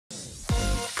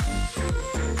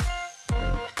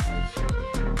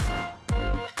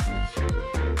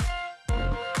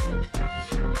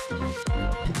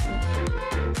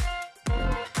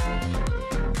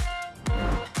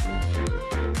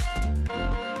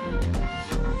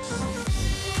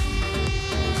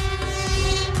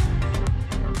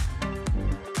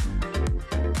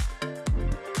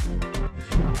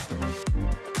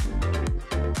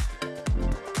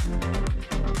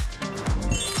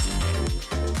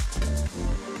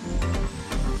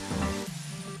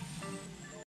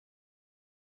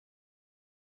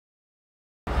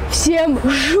Всем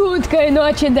жуткой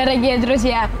ночи, дорогие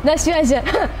друзья! На связи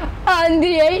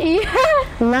Андрей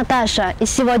и Наташа. И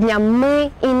сегодня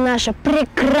мы и наша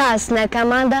прекрасная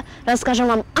команда расскажем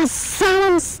вам о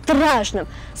самом страшном,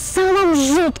 самом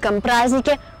жутком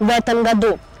празднике в этом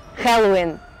году –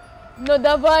 Хэллоуин. Ну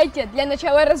давайте для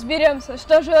начала разберемся,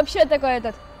 что же вообще такое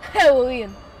этот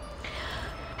Хэллоуин.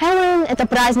 Хэллоуин – это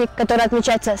праздник, который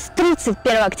отмечается с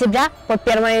 31 октября по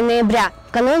 1 ноября,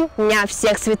 в канун Дня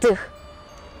всех святых.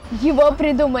 Его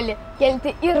придумали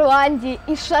кельты Ирландии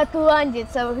и Шотландии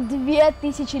целых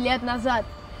 2000 лет назад.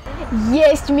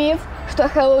 Есть миф, что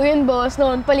Хэллоуин был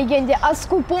основан по легенде о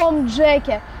скупом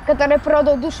Джеке, который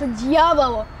продал душу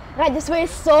дьяволу ради своей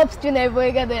собственной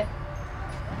выгоды.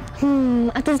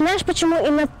 А ты знаешь, почему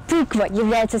именно тыква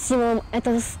является символом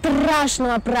этого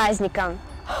страшного праздника?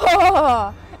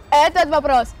 Хо-хо-хо! Этот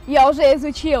вопрос я уже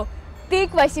изучил.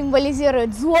 Тыква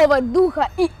символизирует злого духа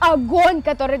и огонь,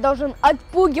 который должен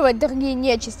отпугивать другие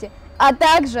нечисти, а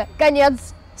также конец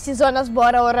сезона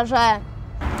сбора урожая.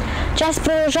 Часть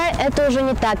про урожай – это уже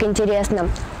не так интересно.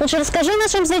 Лучше расскажи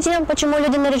нашим зрителям, почему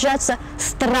люди наряжаются в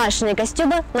страшные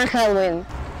костюмы на Хэллоуин.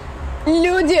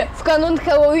 Люди в канун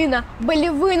Хэллоуина были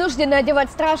вынуждены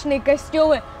одевать страшные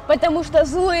костюмы, потому что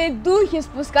злые духи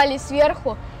спускались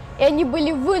сверху, и они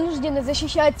были вынуждены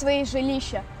защищать свои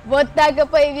жилища. Вот так и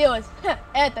появилась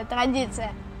эта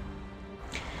традиция.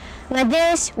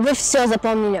 Надеюсь, вы все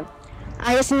запомнили.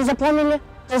 А если не запомнили,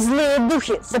 то злые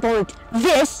духи запомнят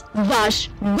весь ваш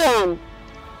дом.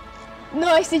 Ну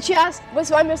а сейчас мы с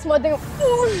вами смотрим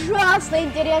ужасно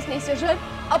интересный сюжет,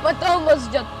 а потом вас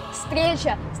ждет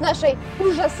встреча с нашей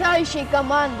ужасающей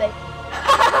командой.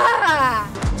 Ха-ха-ха!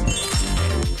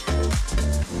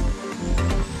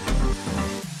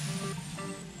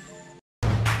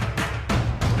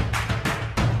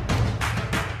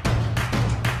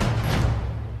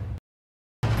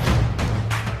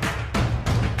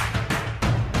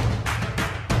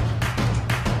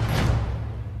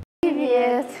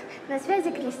 Привет! На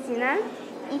связи Кристина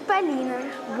и Полина.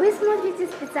 Вы смотрите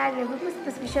специальный выпуск,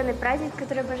 посвященный празднику,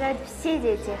 который обожают все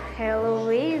дети –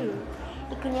 Хэллоуин.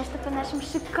 И, конечно, по нашим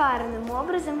шикарным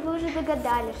образом вы уже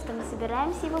догадались, что мы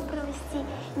собираемся его провести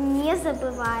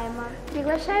незабываемо.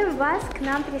 Приглашаем вас к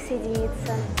нам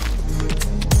присоединиться.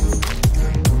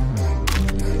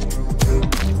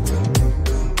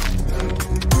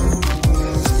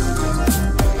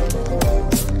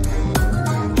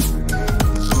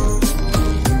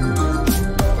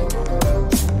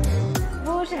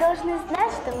 Должны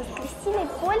знать, что мы с Кристиной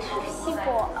больше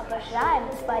всего обожаем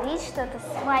творить что-то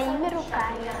своими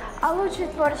руками. А лучшие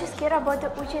творческие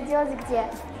работы учат делать где?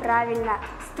 Правильно,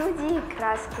 в студии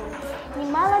краски.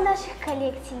 Немало наших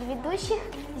коллег-телеведущих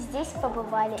здесь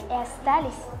побывали и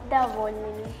остались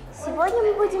довольными. Сегодня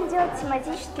мы будем делать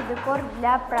тематический декор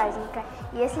для праздника.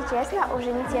 Если честно,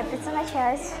 уже не терпится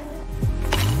начать.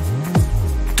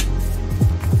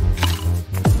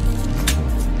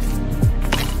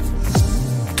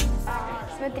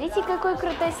 Смотрите, какой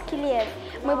крутой скелет!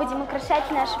 Мы будем украшать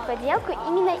нашу поделку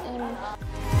именно им.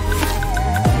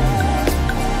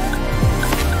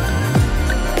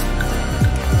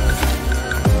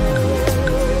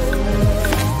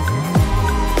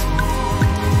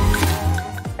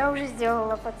 Я уже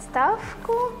сделала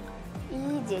подставку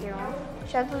и дерево.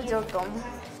 Сейчас буду делать дом.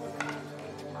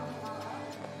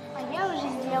 А я уже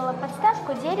сделала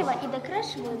подставку, дерево и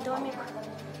докрашиваю домик.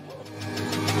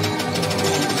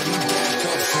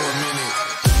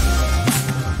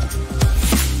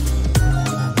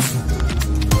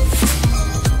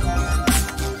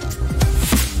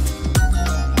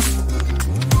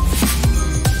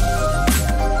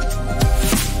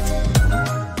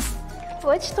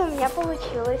 Вот что у меня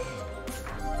получилось.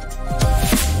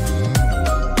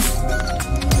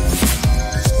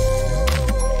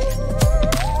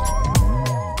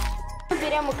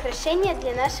 Берем украшения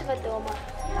для нашего дома.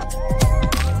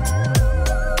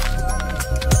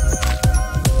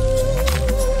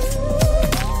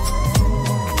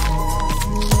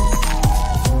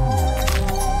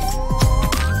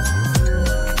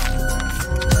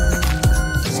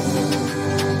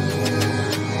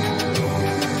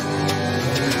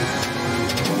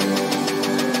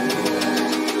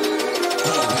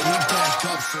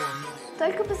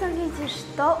 Только посмотрите,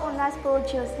 что у нас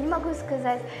получилось. Не могу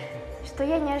сказать, что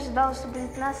я не ожидала, что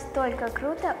будет настолько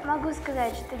круто. Могу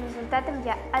сказать, что результатом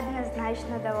я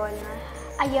однозначно довольна.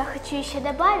 А я хочу еще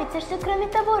добавить, что кроме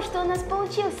того, что у нас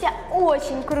получился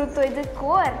очень крутой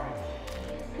декор,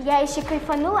 я еще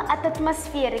кайфанула от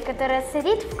атмосферы, которая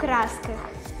царит в красках.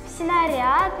 Все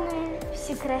нарядные,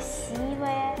 все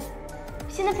красивые,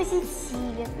 все на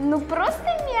позитиве. Ну просто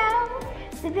мяу!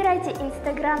 Забирайте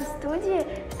инстаграм-студии,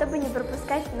 чтобы не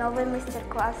пропускать новые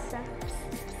мастер-классы.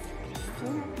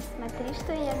 Кристина, смотри,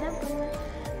 что я забыла.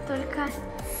 Только...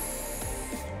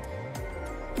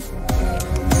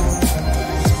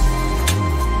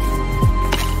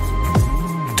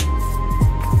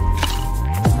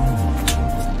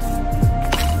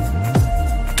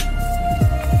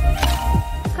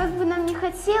 Как бы нам не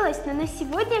хотелось, но на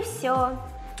сегодня все.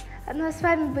 Ну а с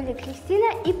вами были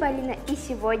Кристина и Полина. И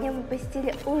сегодня мы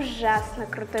посетили ужасно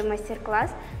крутой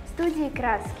мастер-класс в студии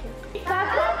краски.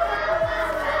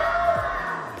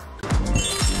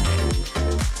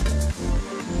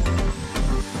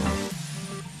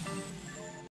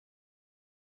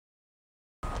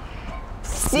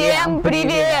 Всем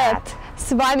привет!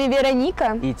 С вами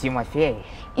Вероника и Тимофей.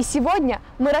 И сегодня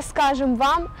мы расскажем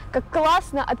вам, как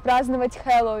классно отпраздновать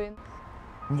Хэллоуин.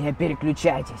 Не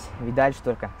переключайтесь, ведь дальше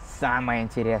только самое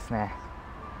интересное.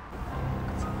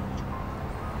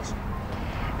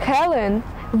 Хэллоуин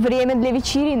 – время для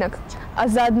вечеринок, а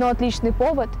заодно отличный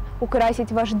повод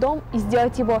украсить ваш дом и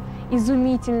сделать его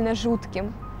изумительно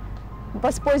жутким.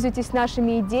 Воспользуйтесь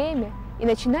нашими идеями и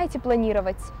начинайте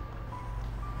планировать.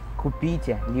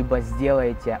 Купите, либо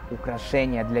сделайте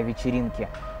украшения для вечеринки.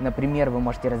 Например, вы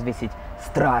можете развесить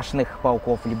страшных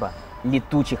пауков, либо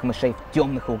летучих мышей в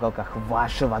темных уголках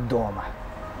вашего дома.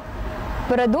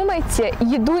 Продумайте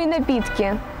еду и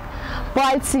напитки.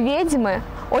 Пальцы ведьмы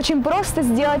очень просто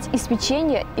сделать из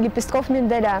печенья и лепестков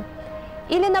миндаля.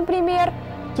 Или, например,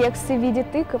 кексы в виде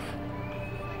тыков.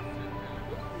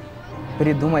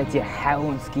 Придумайте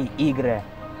хэллоуинские игры.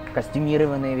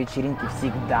 Костюмированные вечеринки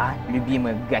всегда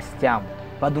любимы гостям.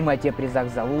 Подумайте о призах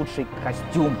за лучший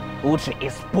костюм, лучший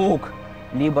испуг,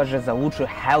 либо же за лучшую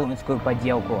хэллоуинскую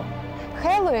поделку.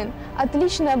 Хэллоуин –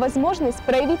 отличная возможность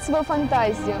проявить свою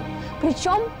фантазию.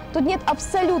 Причем тут нет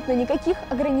абсолютно никаких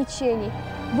ограничений.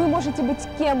 Вы можете быть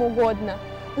кем угодно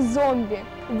 – зомби,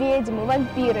 ведьмы,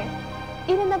 вампиры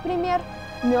или, например,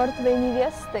 мертвой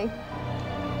невестой.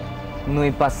 Ну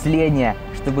и последнее,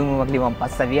 чтобы мы могли вам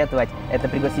посоветовать, это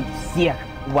пригласить всех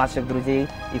ваших друзей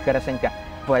и хорошенько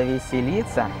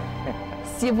повеселиться.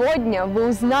 Сегодня вы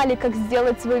узнали, как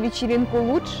сделать свою вечеринку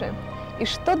лучше и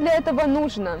что для этого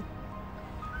нужно.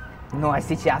 Ну а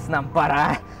сейчас нам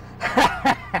пора.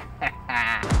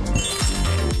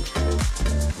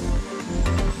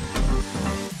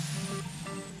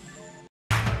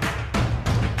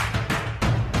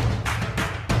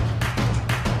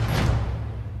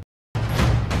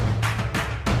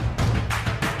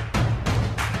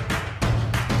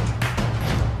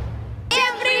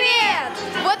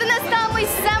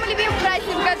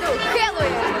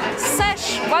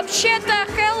 Вообще-то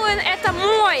Хэллоуин – это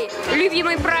мой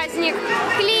любимый праздник.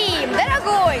 Клим,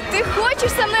 дорогой, ты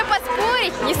хочешь со мной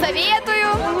поспорить? Не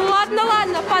советую. Ладно,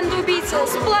 Панда-убийца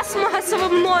с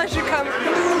пластмассовым ножиком.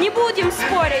 Не будем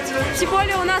спорить. Тем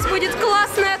более у нас будет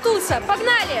классная туса.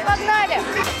 Погнали! Погнали!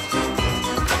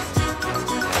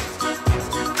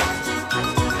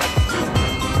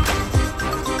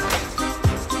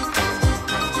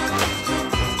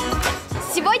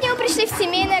 Сегодня мы пришли в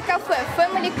семейное кафе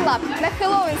Family Club на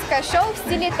хэллоуинское шоу в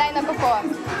стиле тайна коко.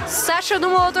 Саша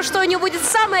думала, что у нее будет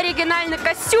самый оригинальный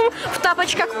костюм в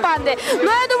тапочках панды.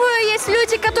 Но я думаю, есть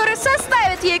люди, которые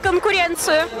составят ей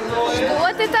конкуренцию.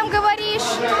 Что ты там говоришь?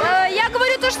 Я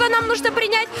говорю то, что нам нужно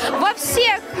принять во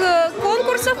всех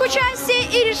конкурсах участие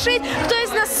и решить, кто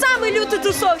из нас самый лютый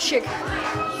тусовщик.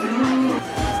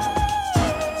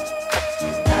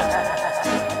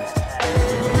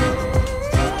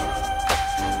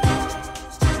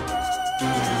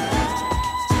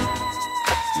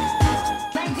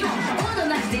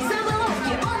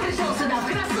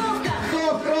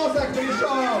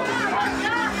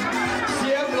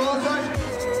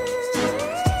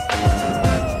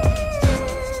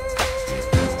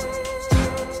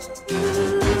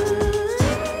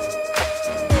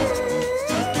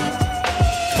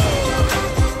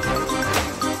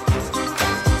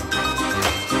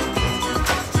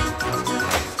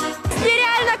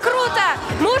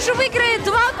 Выиграет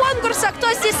 2 конкурса,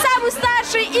 кто здесь самый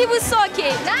старший и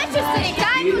высокий. Наши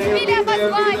старика не успели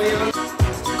обозвать.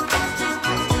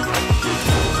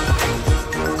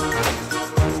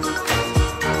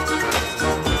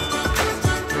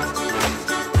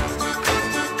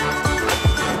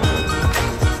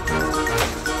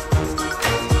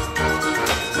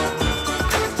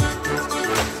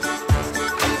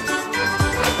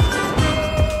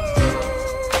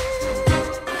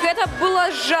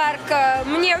 Было жарко,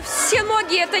 мне все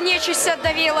ноги эта нечисть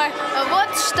отдавила.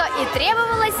 Вот что и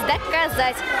требовалось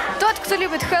доказать. Тот, кто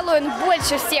любит Хэллоуин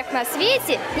больше всех на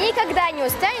свете, никогда не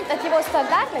устанет от его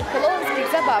стандартных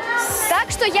хэллоуинских забав. Так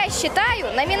что я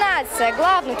считаю, номинация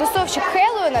 «Главный тусовщик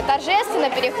Хэллоуина» торжественно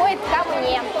переходит ко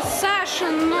мне. Саша,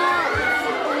 ну...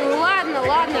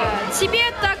 Ладно. Тебе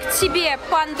так тебе,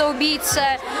 Панда-убийца.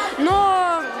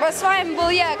 Но с вами был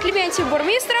я, Клементий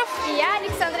Бурмистров. И я,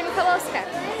 Александра Михайловская.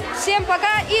 Всем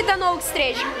пока и до новых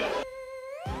встреч!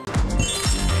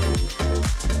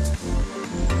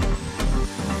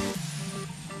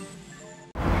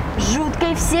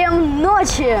 Жуткой всем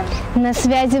ночи! На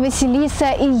связи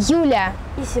Василиса и Юля.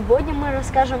 И сегодня мы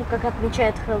расскажем, как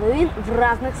отмечают Хэллоуин в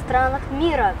разных странах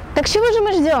мира. Так чего же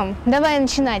мы ждем? Давай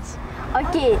начинать.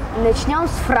 Окей, начнем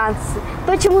с Франции.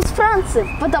 Почему с Франции?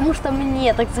 Потому что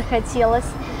мне так захотелось.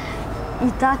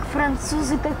 Итак,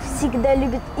 французы, как всегда,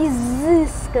 любят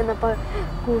изысканно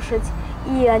покушать.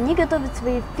 И они готовят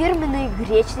свои фирменные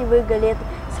гречневые галеты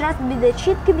с разными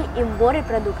начинками и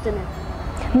морепродуктами.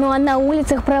 Ну а на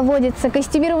улицах проводятся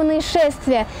костюмированные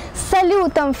шествия с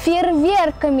салютом,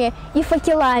 фейерверками и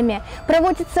факелами.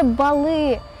 Проводятся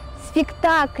балы,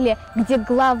 спектакли, где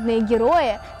главные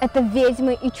герои – это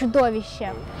ведьмы и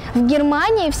чудовища. В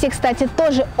Германии все, кстати,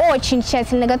 тоже очень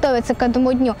тщательно готовятся к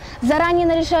этому дню. Заранее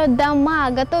наряжают дома,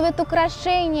 готовят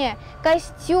украшения,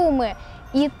 костюмы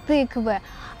и тыквы.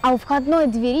 А у входной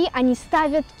двери они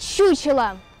ставят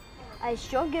чучело. А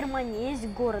еще в Германии есть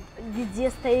город, где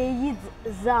стоит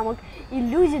замок, и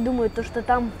люди думают, что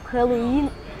там в Хэллоуин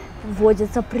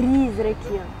водятся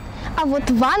призраки. А вот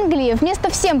в Англии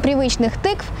вместо всем привычных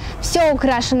тыкв все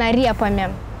украшено репами.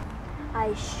 А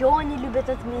еще они любят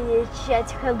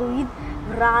отмечать Хэллоуин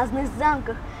в разных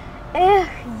замках. Эх,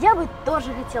 я бы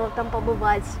тоже хотела там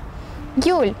побывать.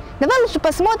 Юль, давай лучше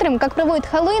посмотрим, как проводят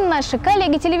Хэллоуин наши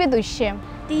коллеги-телеведущие.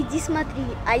 Ты иди смотри,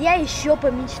 а я еще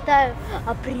помечтаю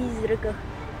о призраках.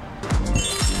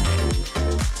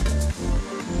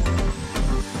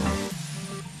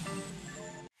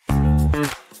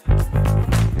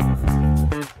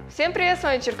 Всем привет, с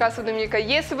вами Черкасова Доминика.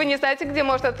 Если вы не знаете, где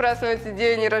можно отпраздновать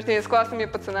день рождения с классными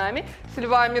пацанами, с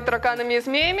львами, тараканами и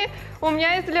змеями, у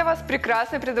меня есть для вас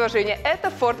прекрасное предложение.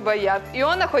 Это Форд Боярд, и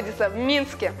он находится в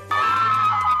Минске.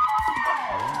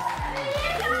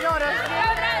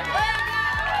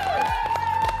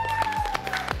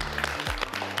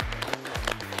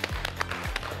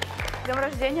 С днем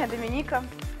рождения, Доминика.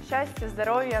 Счастья,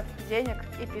 здоровья, денег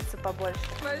и пиццы побольше.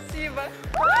 Спасибо.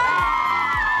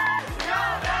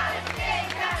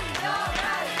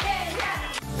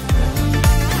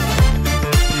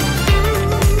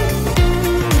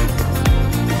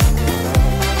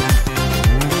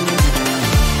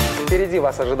 Впереди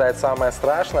вас ожидает самое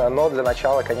страшное, но для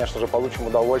начала, конечно же, получим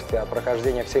удовольствие от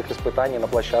прохождения всех испытаний на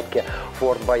площадке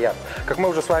Форд Боярд. Как мы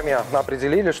уже с вами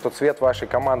определили, что цвет вашей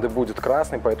команды будет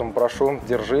красный, поэтому прошу,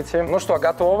 держите. Ну что,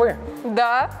 готовы?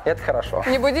 Да. Это хорошо.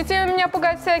 Не будете меня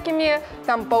пугать всякими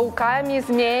там пауками,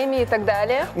 змеями и так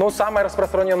далее? Ну, самая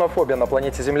распространенная фобия на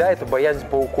планете Земля – это боязнь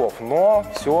пауков. Но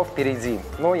все впереди.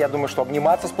 Ну, я думаю, что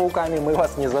обниматься с пауками мы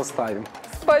вас не заставим.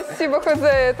 Спасибо хоть за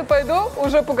это. Пойду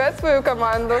уже пугать свою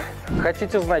команду.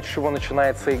 Хотите знать, с чего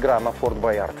начинается игра на Форд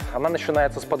Боярд? Она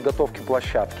начинается с подготовки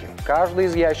площадки. Каждый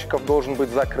из ящиков должен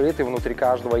быть закрыт, и внутри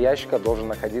каждого ящика должен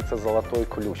находиться золотой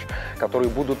ключ, который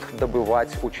будут добывать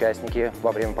участники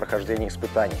во время прохождения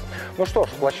испытаний. Ну что ж,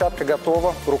 площадка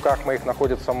готова, в руках моих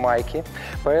находятся майки,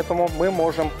 поэтому мы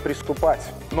можем приступать.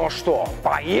 Ну что,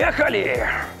 поехали!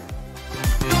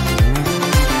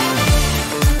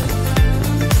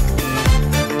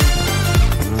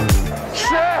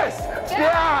 6,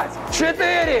 5,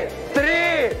 4,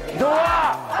 3,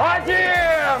 2,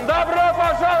 1! Добро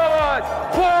пожаловать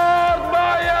в Форд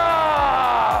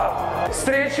Боярд!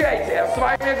 Встречайте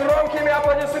своими громкими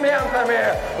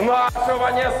аплодисментами нашего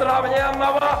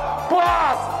несравненного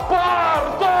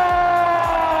паспорта!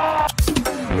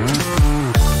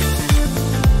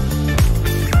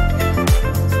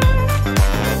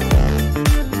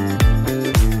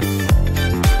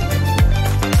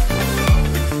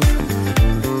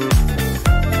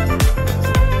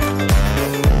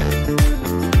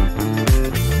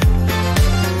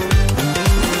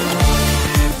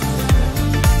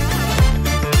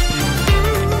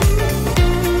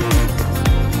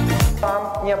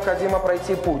 Необходимо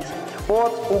пройти путь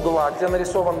от угла, где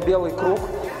нарисован белый круг,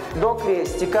 до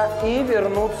крестика и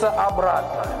вернуться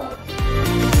обратно.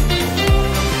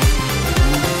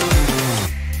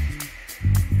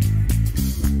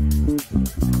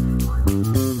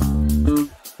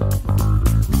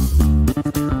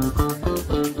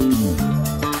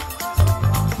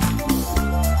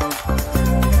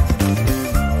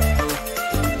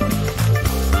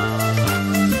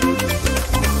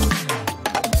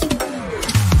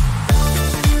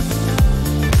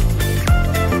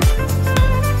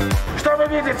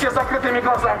 Смотрите с закрытыми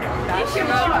глазами.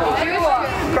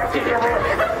 Какие вы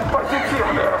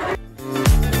позитивные.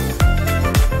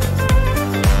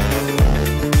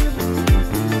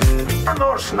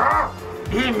 Нужна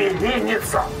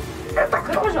именинница. Это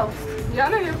кто? Да, пожалуйста. Я,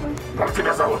 наверное. Как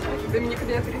тебя зовут? Доминика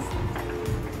Беатрис.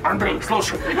 Андрей,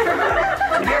 слушай.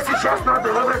 Тебе сейчас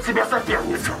надо выбрать себе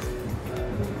соперницу.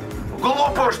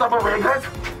 Глупую, чтобы выиграть.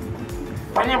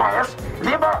 Понимаешь?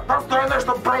 Либо достойную,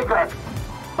 чтобы проиграть.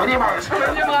 Понимаешь?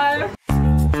 Понимаю.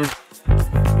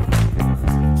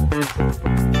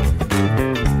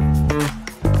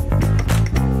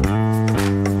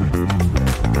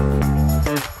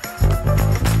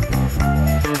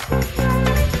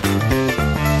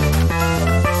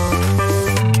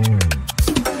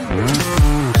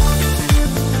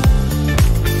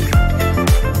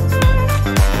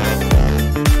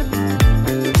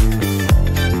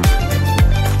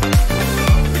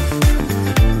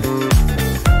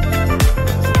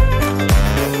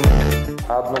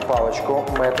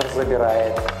 Мэтр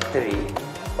забирает 3.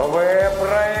 Вы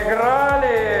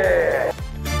проиграли!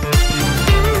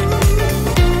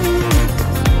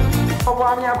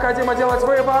 Вам необходимо делать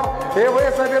выбор, и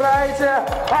вы забираете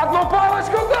 1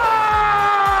 палочку. Да!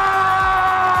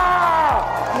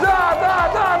 Да, да,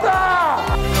 да, да!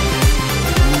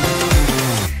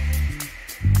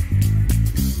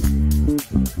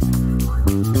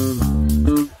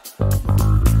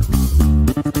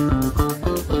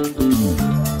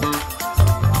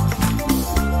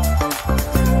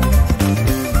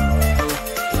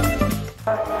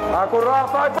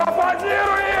 Аккуратно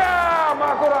попозируем!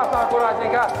 Аккуратно,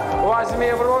 аккуратненько.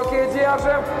 Возьми в руки,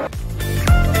 держим.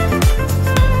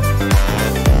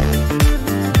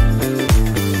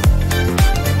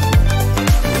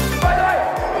 Давай!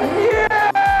 Есть!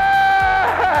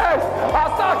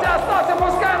 Оставьте, оставьте,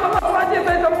 пускай мы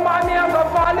насладимся этим моментом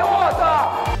полета!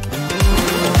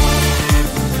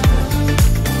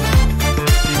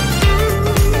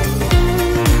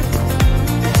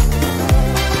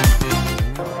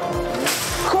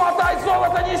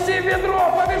 Золото неси в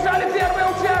ведро! Побежали первые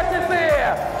участницы!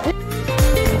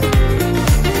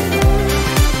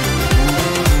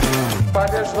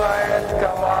 Побеждает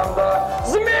команда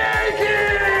Змейки!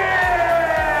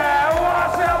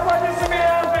 Ваши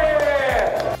аплодисменты!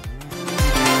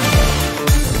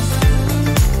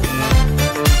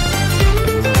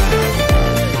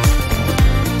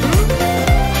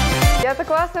 Я так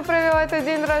классно провела этот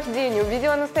день рождения,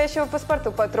 увидела настоящего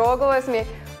паспорту, потрогала змей,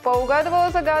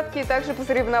 поугадывала загадки и также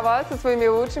посоревноваться со своими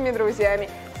лучшими друзьями.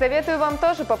 Советую вам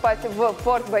тоже попасть в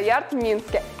Форд Боярд в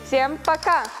Минске. Всем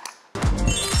пока!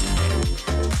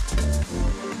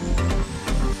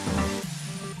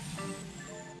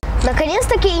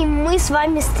 Наконец-таки мы с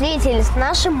вами встретились,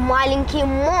 наши маленькие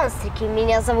монстрики.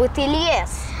 Меня зовут Илья.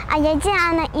 А я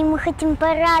Диана, и мы хотим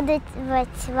порадовать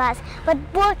вас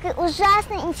подборкой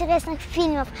ужасно интересных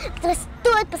фильмов, которые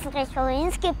стоит посмотреть в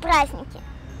хэллоуинские праздники.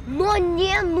 Но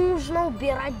не нужно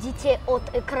убирать детей от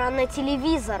экрана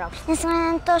телевизоров.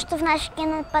 Несмотря на то, что в нашей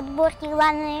киноподборке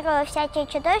главные герои всякие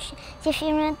чудовища, все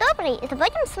фильмы добрые и с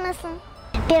глубоким смыслом.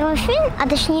 Первый фильм, а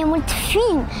точнее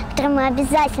мультфильм, который мы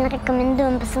обязательно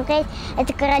рекомендуем посмотреть,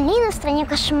 это «Каролина в стране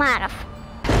кошмаров».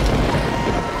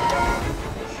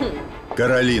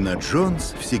 Каролина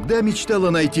Джонс всегда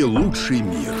мечтала найти лучший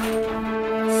мир.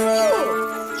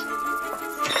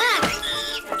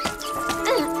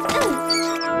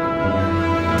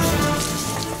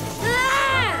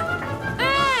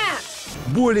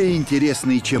 Более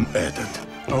интересный, чем этот.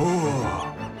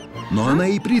 Но она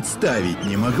и представить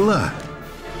не могла,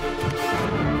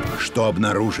 что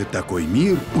обнаружит такой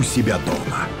мир у себя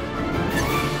дома.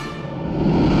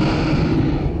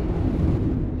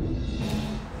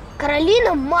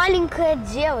 Каролина маленькая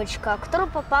девочка, которая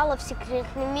попала в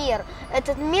секретный мир.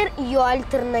 Этот мир — ее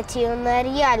альтернативная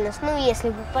реальность. Ну, если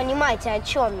вы понимаете, о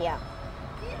чем я.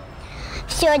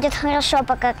 Все идет хорошо,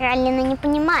 пока Каролина не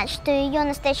понимает, что ее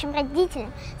настоящим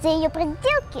родителям за ее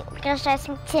проделки угрожает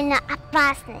смертельная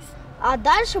опасность. А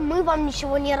дальше мы вам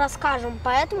ничего не расскажем,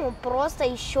 поэтому просто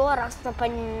еще раз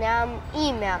напоминаем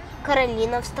имя.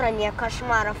 Каролина в стране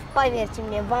кошмаров. Поверьте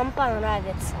мне, вам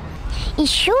понравится.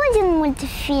 Еще один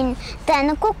мультфильм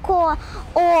 «Тайна Коко»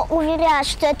 уверяет,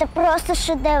 что это просто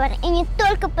шедевр. И не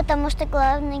только потому, что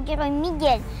главный герой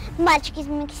Мигель, мальчик из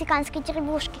мексиканской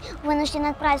деревушки, вынужден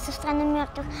отправиться в страну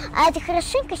мертвых, а это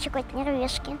хорошенько щекоть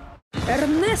нервишки.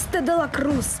 Эрнесто де ла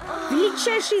Круз,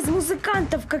 величайший из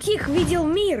музыкантов, каких видел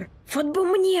мир. Вот бы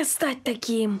мне стать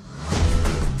таким.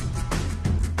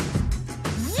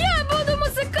 Я буду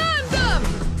музыкантом!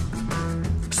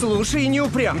 Слушай, не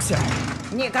упрямся.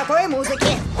 Никакой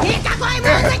музыки! Никакой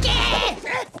музыки!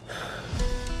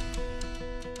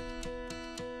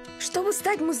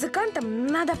 стать музыкантом,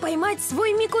 надо поймать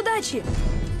свой миг удачи.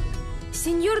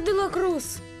 Сеньор де ла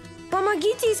Круз,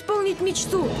 помогите исполнить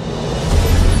мечту.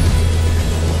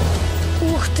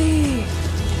 Ух ты!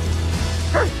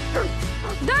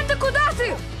 Данте, куда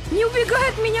ты? Не убегай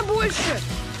от меня больше!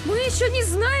 Мы еще не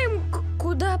знаем,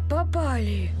 куда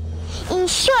попали. И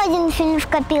еще один фильм в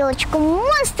копилочку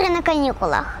 «Монстры на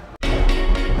каникулах».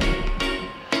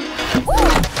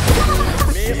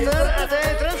 Мистер,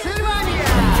 отель Трансильвания!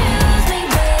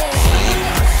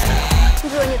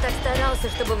 Джонни так старался,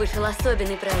 чтобы вышел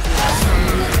особенный праздник.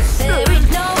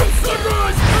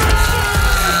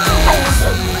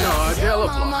 Но дело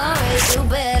плохо.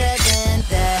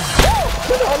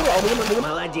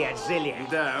 Молодец, Желе.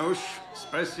 Да уж,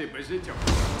 спасибо, зятёк.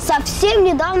 Совсем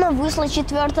недавно вышла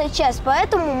 4-я часть,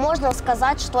 поэтому можно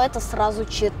сказать, что это сразу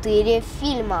 4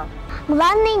 фильма.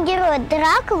 Главные герои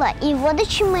Дракула и его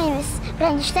дочь Мэвис,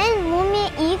 Франкенштейн, Мумия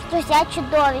и их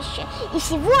друзья-чудовища. И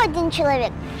всего один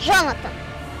человек – Джонатан.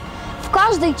 В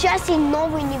каждой части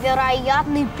новые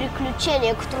невероятные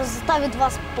приключения, которые заставят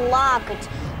вас плакать.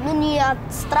 Но не от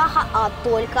страха, а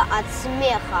только от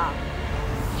смеха.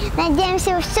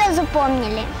 Надеемся, вы все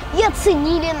запомнили. И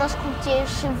оценили наш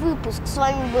крутейший выпуск. С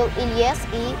вами был Ильяс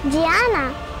и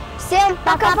Диана. Всем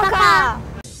пока-пока!